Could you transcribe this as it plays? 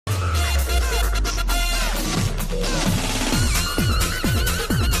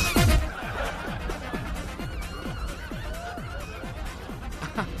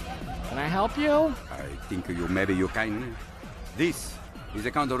help you? I think maybe you can. This is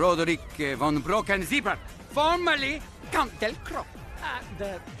the Count Roderick von Broken Zipper, formerly Count Del Croc.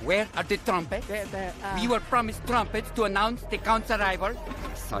 Where are the trumpets? We were promised trumpets to announce the Count's arrival.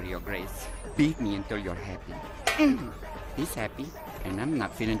 Sorry, Your Grace. Beat me until you're happy. He's happy, and I'm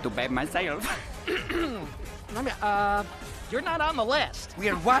not feeling too bad myself. You're not on the list.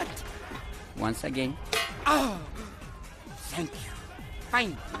 We're what? Once again. Oh, thank you.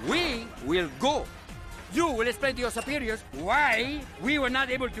 Fine. We will go. You will explain to your superiors why we were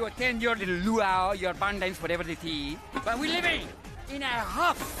not able to attend your little luau, your barn dance, whatever it is. But we're living in a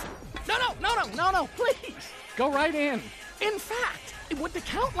huff. No, please. Go right in. In fact, would the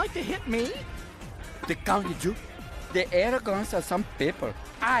Count like to hit me? The Count hit you? The arrogance of some people.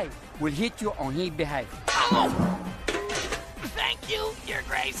 I will hit you on his behalf. Oh! Thank you, Your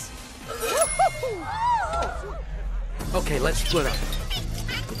Grace. Okay, let's split up.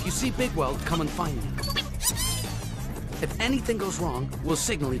 If you see Bigweld, come and find me. If anything goes wrong, we'll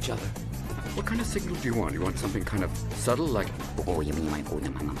signal each other. What kind of signal do you want? You want something kind of subtle, like, oh, you mean my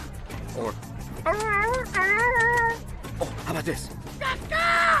own mama? Or, oh, how about this?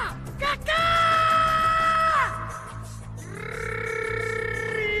 Kaka! Kaka!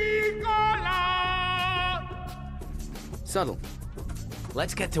 Subtle.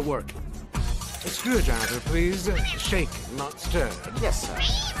 Let's get to work. A screwdriver, please. Shake, not stirred. Yes, sir.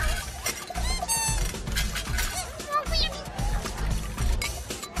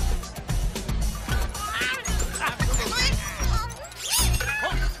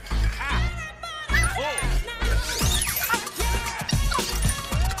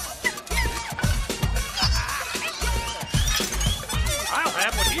 I'll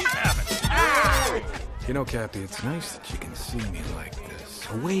have what he's having. You know, Cappy, it's nice that you can see me like this,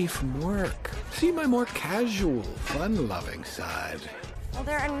 away from work. See my more casual, fun-loving side. Well,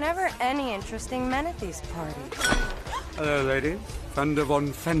 there are never any interesting men at these parties. Hello, ladies. Fender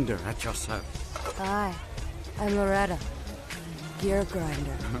von Fender at your service. Hi, I'm Loretta, gear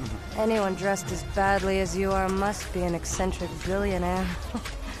grinder. Anyone dressed as badly as you are must be an eccentric billionaire.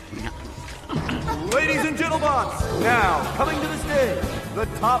 Ladies and gentlemen, now coming to the stage, the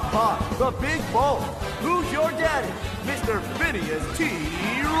top pot, the big bull. Who's your daddy? Mr. Phineas T.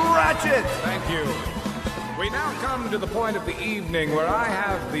 Ratchet. Thank you. We now come to the point of the evening where I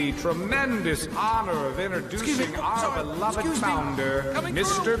have the tremendous honor of introducing our beloved founder,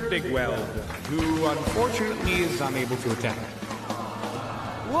 Mr. Bigweld, who unfortunately is unable to attend.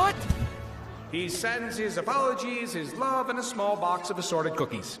 What? He sends his apologies, his love, and a small box of assorted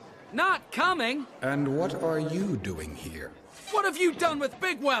cookies. Not coming? And what are you doing here? What have you done with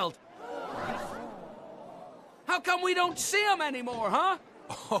Bigweld? How come we don't see him anymore, huh?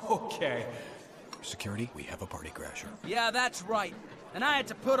 Okay. Security, we have a party crasher. Yeah, that's right. And I had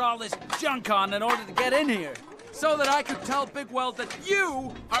to put all this junk on in order to get in here. So that I could tell Bigweld that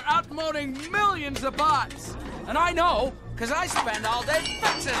you are outmoting millions of bots. And I know, because I spend all day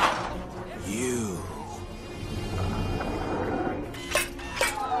fixing them. You.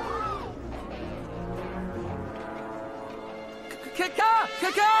 Kaka!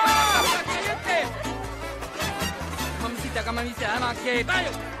 Kaka! Mamacita, que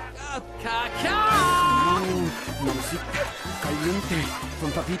tayo! Kaka! Mamacita, caliente,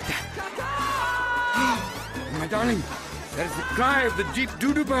 from papita. My darling, that is the cry of the deep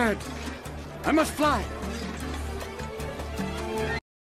doo-doo bird. I must fly.